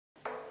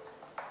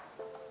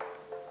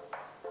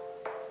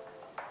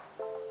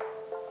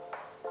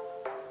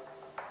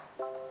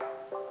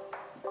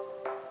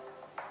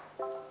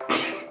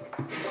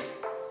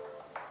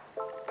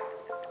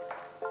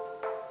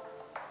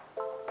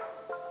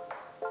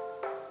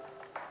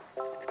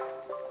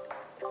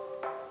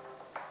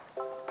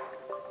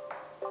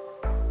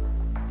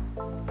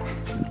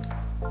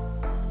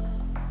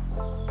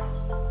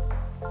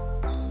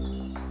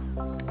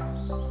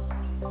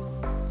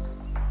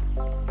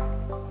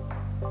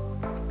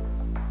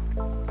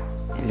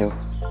Hello.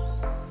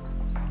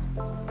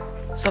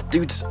 Sup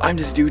dudes, I'm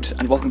this dude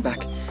and welcome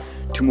back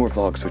to more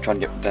vlogs. We're trying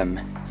to get them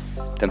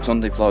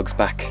Sunday vlogs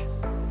back.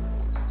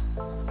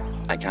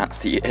 I can't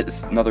see it.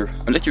 It's another,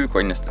 I'm literally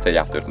recording this the day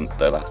after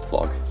the last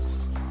vlog.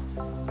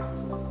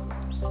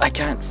 I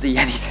can't see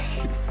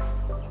anything.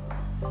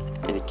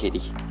 Hey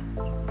kitty.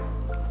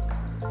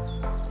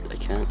 I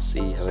can't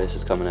see how this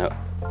is coming out.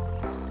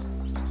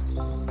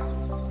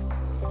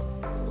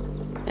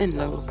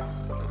 Hello.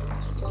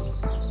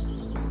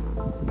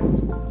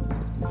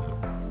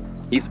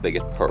 He's the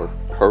biggest purr.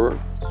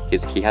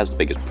 He has the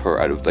biggest purr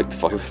out of like the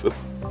 5 of them.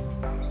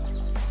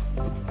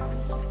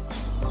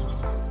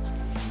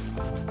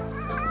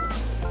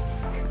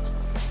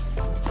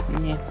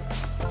 Yeah.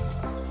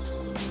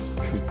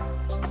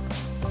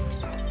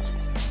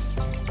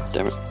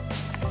 Damn it.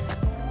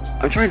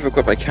 I'm trying to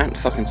record but I can't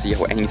fucking see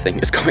how anything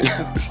is coming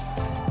out.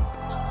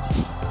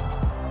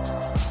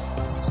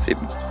 See,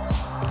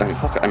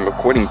 I'm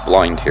recording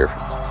blind here.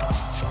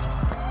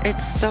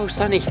 It's so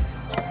sunny.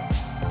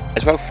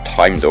 It's about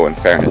time though, in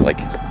fairness, like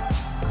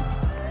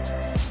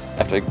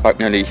after about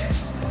nearly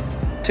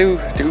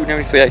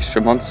nearly 3 extra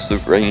months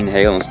of rain,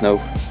 hail and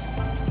snow,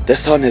 the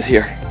sun is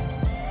here.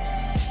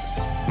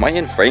 Am I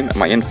in frame?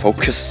 Am I in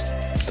focus?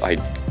 I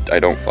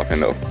don't fucking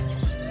know.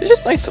 It's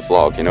just nice to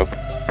vlog, you know.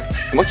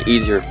 Much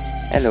easier.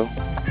 Hello.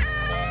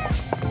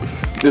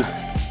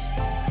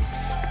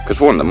 Because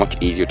for one, they're much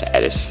easier to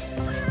edit.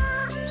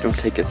 Don't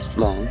take as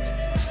long.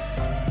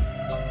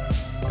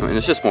 I mean,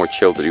 it's just more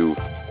chill to do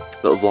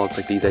little vlogs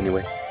like these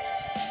anyway.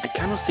 I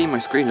cannot see my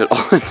screen at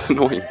all. It's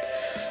annoying.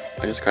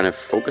 I just kind of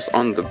focus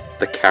on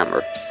the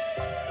camera.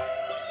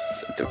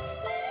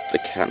 I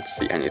can't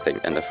see anything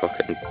in the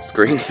fucking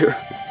screen here.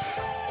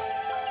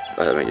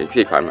 I mean, you can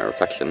see kind of my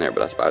reflection there, but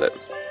that's about it.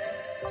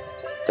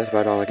 That's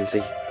about all I can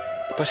see.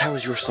 But how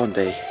was your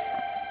Sunday?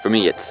 For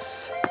me,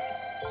 it's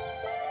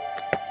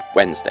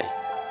Wednesday.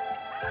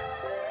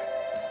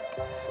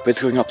 But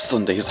it's going up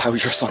Sundays. How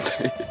was your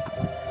Sunday?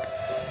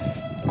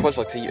 Quite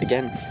like to see you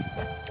again.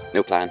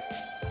 No plan.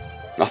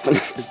 Nothing.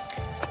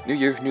 New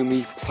year, new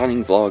me,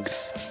 planning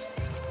vlogs.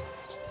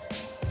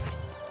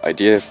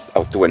 Idea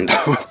out the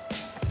window.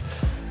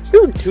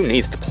 Who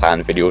needs to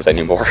plan videos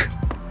anymore?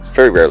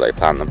 Very rarely I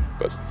plan them,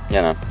 but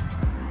you know.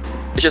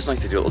 It's just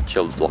nice to do little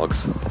chilled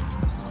vlogs.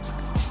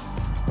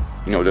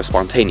 You know, they're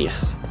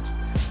spontaneous.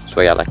 That's the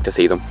way I like to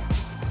see them.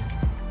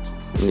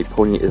 And the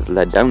pony is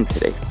led down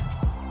today.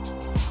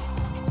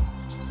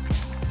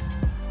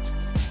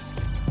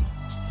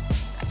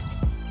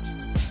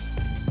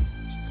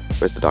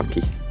 Where's the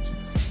donkey?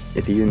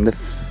 Is he in the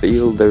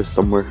field there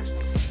somewhere?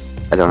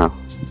 I don't know.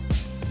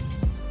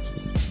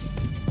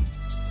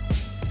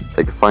 If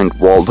I could find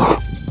Waldo.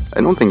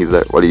 I don't think he's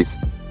there. Well, he's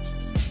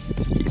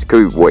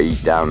could be way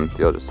down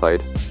the other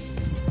side.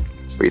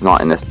 But he's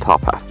not in this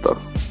top half though.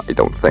 I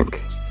don't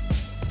think.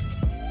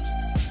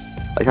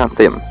 I can't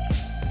see him.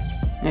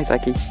 Hey,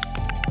 Zaki.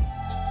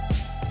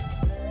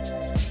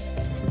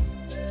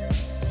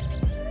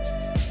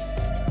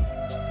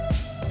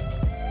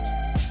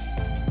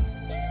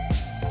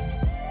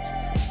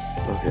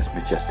 Look at this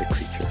majestic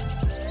creature.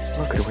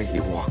 Look at the way he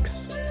walks.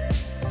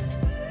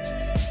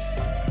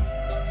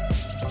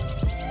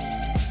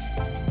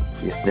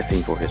 He is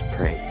sniffing for his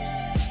prey.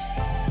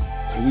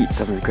 He eats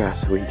some of the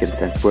grass so he can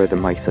sense where the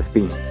mice have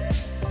been.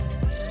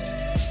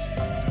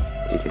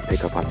 He can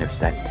pick up on their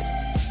scent.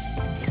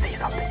 He sees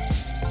something.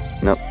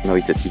 No,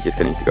 he's just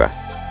gonna eat the grass.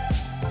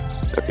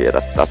 Okay, yeah,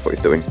 that's what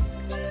he's doing.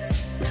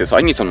 Because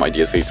I need some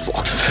ideas for these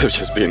vlogs instead of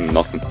just being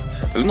nothing.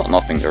 They're not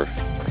nothing, they're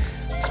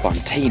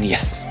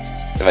spontaneous,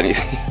 if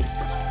anything.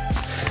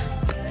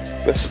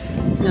 But,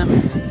 yeah.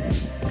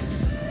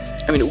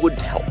 I mean, it would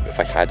help if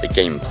I had a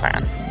game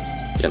plan,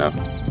 you know?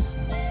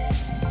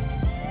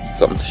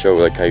 Something to show,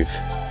 like, I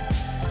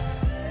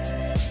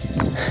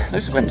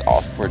just went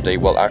off for a day.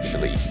 Well,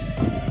 actually,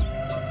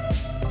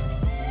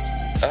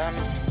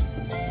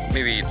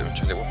 maybe I'm trying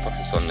to think what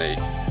fucking Sunday.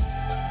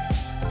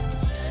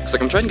 Cause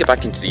like I'm trying to get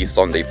back into these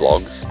Sunday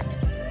vlogs.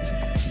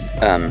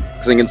 Cause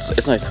I think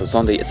it's nice because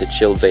Sunday is a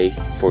chill day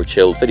for a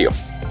chill video.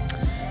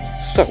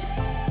 So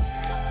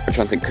I'm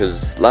trying to think,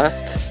 cause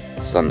last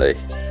Sunday,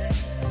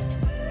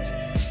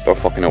 don't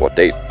fucking know what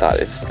date that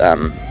is.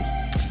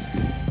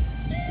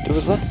 It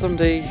was last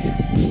Sunday,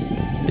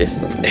 this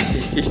Sunday.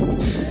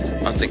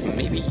 I think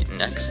maybe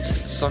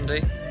next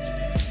Sunday.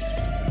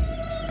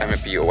 I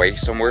might be away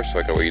somewhere, so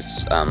I could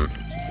always do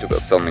a bit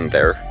of filming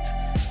there.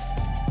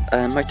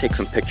 I might take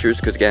some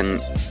pictures, because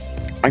again,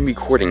 I'm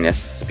recording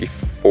this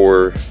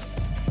before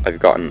I've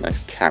gotten a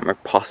camera,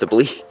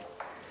 possibly.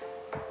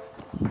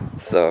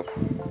 So,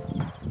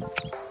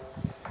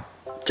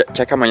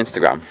 check out my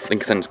Instagram,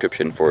 link is in the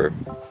description for...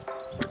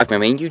 I have my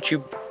main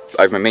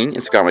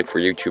Instagram like for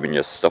YouTube and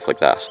just stuff like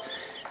that.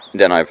 And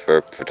then I have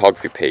a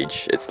photography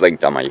page. It's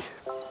linked on my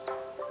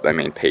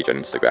main page on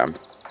Instagram.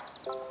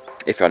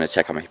 If you want to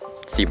check out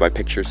see my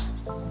pictures.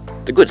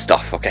 The good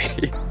stuff,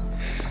 okay?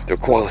 They're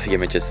quality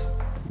images.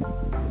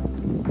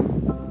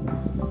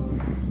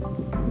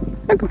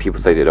 How can people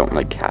say they don't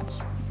like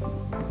cats?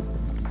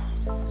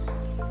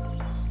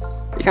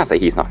 You can't say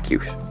he's not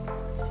cute.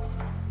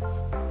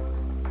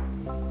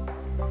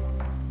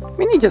 I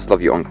mean, he just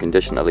love you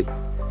unconditionally.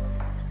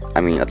 I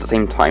mean, at the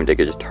same time, they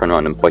could just turn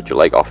around and bite your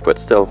leg off, but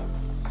still.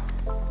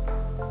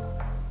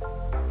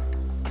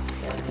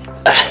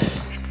 I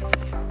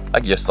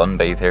could just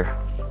sunbathe here.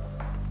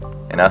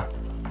 You know?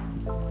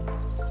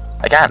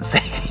 I can't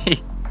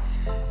see.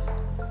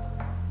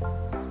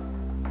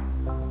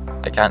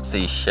 I can't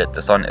see shit.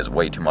 The sun is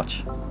way too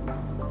much.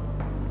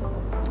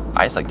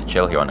 I just like to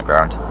chill here on the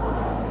ground.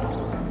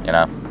 You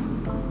know?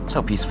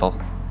 So peaceful.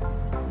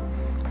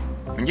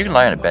 I mean, you can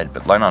lie on a bed,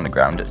 but lying on the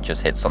ground, it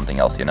just hits something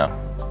else, you know?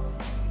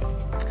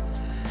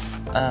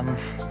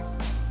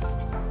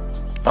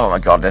 Oh my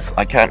god,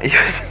 I can't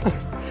even.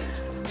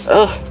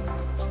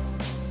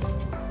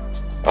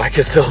 I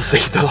can still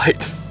see the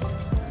light.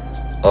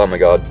 Oh my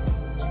god.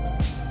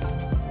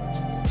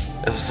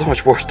 This is so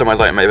much worse than my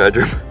light in my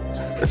bedroom.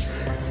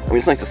 I mean,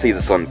 it's nice to see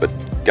the sun, but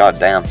god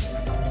damn.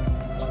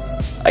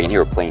 I can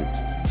hear a plane.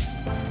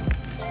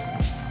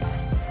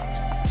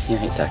 Yeah,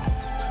 wait a sec.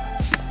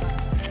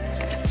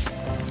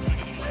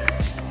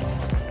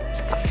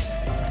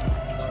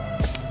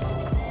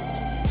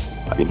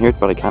 I can hear it,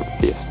 but I can't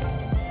see it.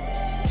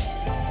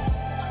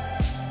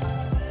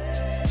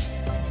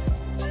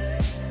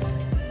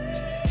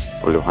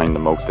 Or behind the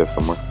moat there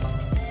somewhere.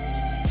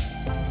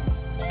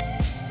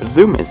 But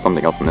zoom is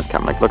something else in this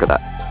camera. Like, look at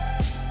that.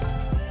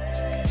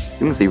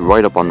 You can see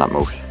right up on that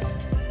moat.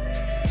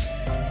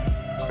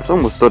 If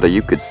someone was stood there,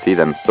 you could see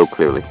them so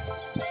clearly.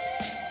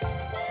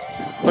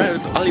 Well,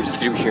 I'll leave this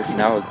video here for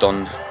now. I'm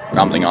done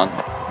rambling on.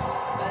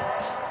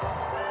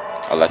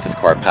 I'll let this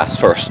car pass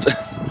first.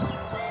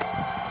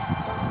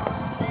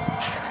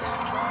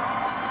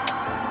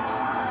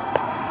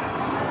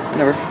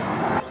 Whatever.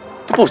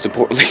 But most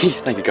importantly,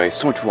 thank you guys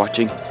so much for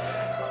watching.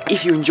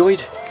 If you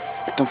enjoyed,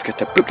 don't forget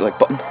to click the like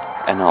button,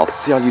 and I'll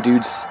see all you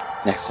dudes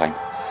next time.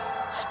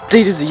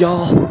 Stay dizzy,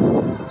 y'all.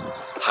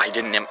 I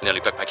didn't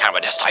nearly click my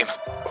camera this time.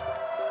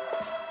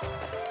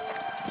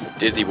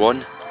 Dizzy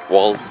 1,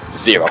 wall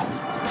 0.